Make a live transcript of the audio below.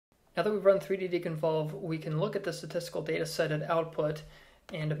Now that we've run 3D deconvolve, we can look at the statistical data set at output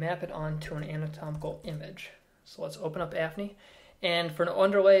and map it onto an anatomical image. So let's open up AFNI, and for an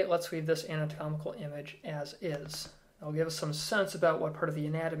underlay, let's leave this anatomical image as is. That'll give us some sense about what part of the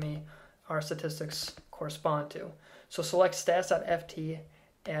anatomy our statistics correspond to. So select stats.ft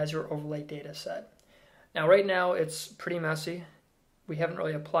as your overlay data set. Now right now it's pretty messy. We haven't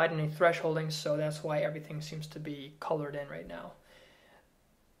really applied any thresholding, so that's why everything seems to be colored in right now.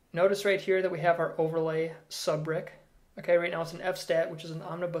 Notice right here that we have our overlay subbrick. Okay, right now it's an fstat, which is an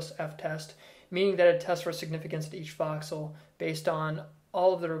omnibus f-test, meaning that it tests for significance at each voxel based on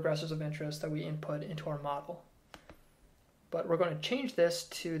all of the regressors of interest that we input into our model. But we're going to change this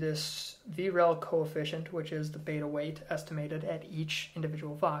to this VREL coefficient, which is the beta weight estimated at each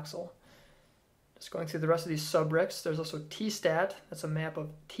individual voxel. Just going through the rest of these subbricks, there's also tstat, that's a map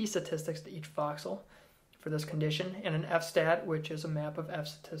of t statistics to each voxel for this condition, and an fstat, which is a map of f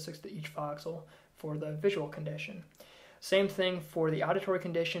statistics to each voxel for the visual condition. Same thing for the auditory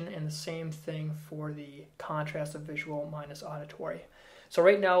condition, and the same thing for the contrast of visual minus auditory. So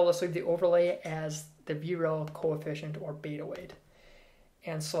right now, let's leave the overlay as the VREL coefficient or beta weight,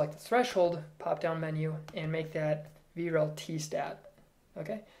 and select the threshold pop-down menu and make that VREL tstat.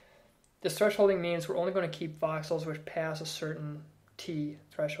 Okay, this thresholding means we're only going to keep voxels which pass a certain t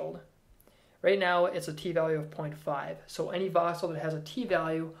threshold. Right now, it's a t-value of 0.5, so any voxel that has a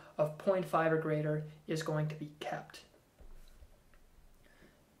t-value of 0.5 or greater is going to be kept.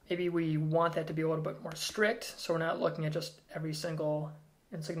 Maybe we want that to be a little bit more strict, so we're not looking at just every single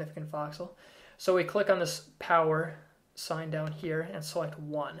insignificant voxel. So we click on this power sign down here and select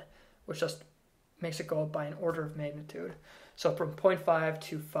 1, which just makes it go up by an order of magnitude. So from 0.5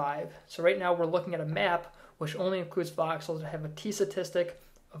 to 5. So right now we're looking at a map which only includes voxels that have a t-statistic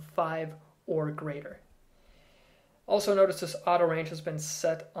of 5 or greater. Also notice this auto range has been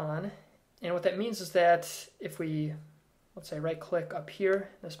set on, and what that means is that if we, let's say, right click up here,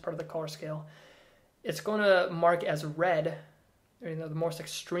 this part of the color scale, it's going to mark as red. You know, the most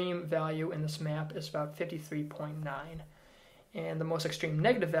extreme value in this map is about 53.9, and the most extreme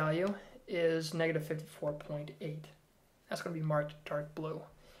negative value is negative 54.8. That's going to be marked dark blue.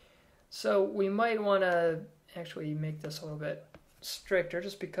 So we might want to actually make this a little bit stricter,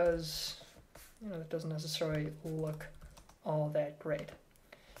 just because it doesn't necessarily look all that great.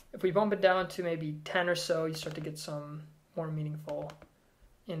 If we bump it down to maybe 10 or so, you start to get some more meaningful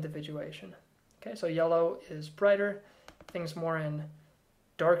individuation. Okay, so yellow is brighter. Things more in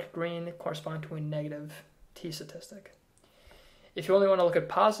dark green correspond to a negative t-statistic. If you only want to look at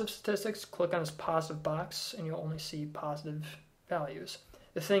positive statistics, click on this positive box and you'll only see positive values.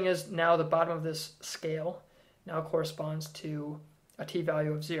 The thing is, now the bottom of this scale now corresponds to a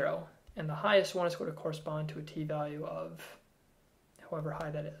t-value of 0, and the highest one is going to correspond to a t-value of however high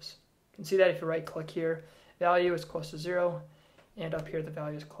that is. You can see that if you right-click here, value is close to 0, and up here the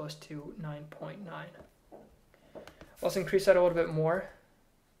value is close to 9.9. Let's increase that a little bit more,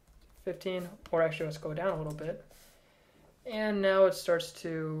 15, or actually let's go down a little bit. And now it starts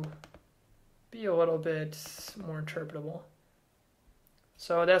to be a little bit more interpretable.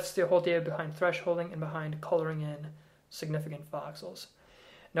 So that's the whole idea behind thresholding and behind coloring in significant voxels.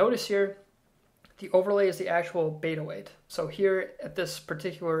 Notice here, the overlay is the actual beta weight. So here at this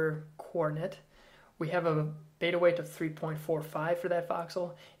particular coordinate, we have a beta weight of 3.45 for that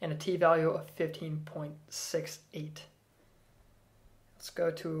voxel and a t-value of 15.68. Let's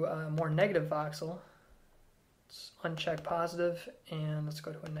go to a more negative voxel. Let's uncheck positive, and let's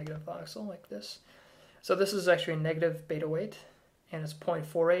go to a negative voxel like this. So this is actually a negative beta weight, and it's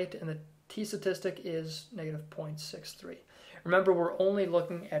 0.48, and the t-statistic is negative 0.63. Remember, we're only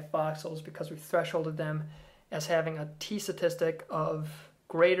looking at voxels because we thresholded them as having a t-statistic of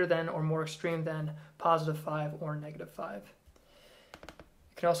greater than or more extreme than positive 5 or negative 5.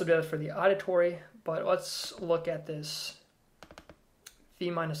 You can also do that for the auditory, but let's look at this V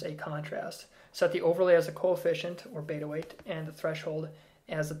minus A contrast. Set the overlay as a coefficient or beta weight and the threshold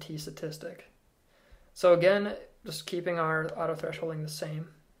as a t-statistic. So again, just keeping our auto thresholding the same.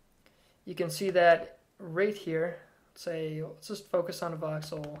 You can see that right here, let's just focus on a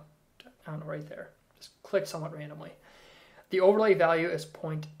voxel, I don't know, right there. Just click somewhat randomly. The overlay value is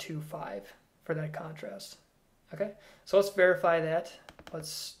 0.25 for that contrast. Okay, so let's verify that.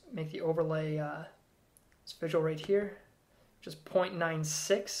 Let's make the overlay, this visual right here, just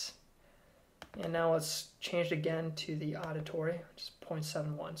 0.96. And now let's change it again to the auditory, which is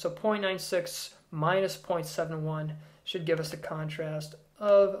 0.71. So 0.96 minus 0.71 should give us a contrast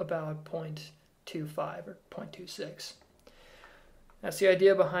of about 0.25 or 0.26. That's the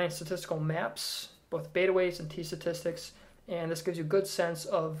idea behind statistical maps, both beta weights and t-statistics, and this gives you a good sense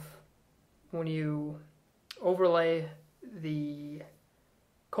of when you overlay the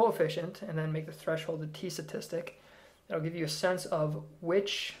coefficient and then make the threshold a t-statistic, that'll give you a sense of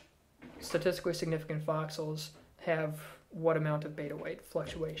which statistically significant voxels have what amount of beta weight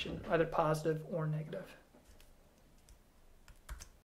fluctuation, either positive or negative.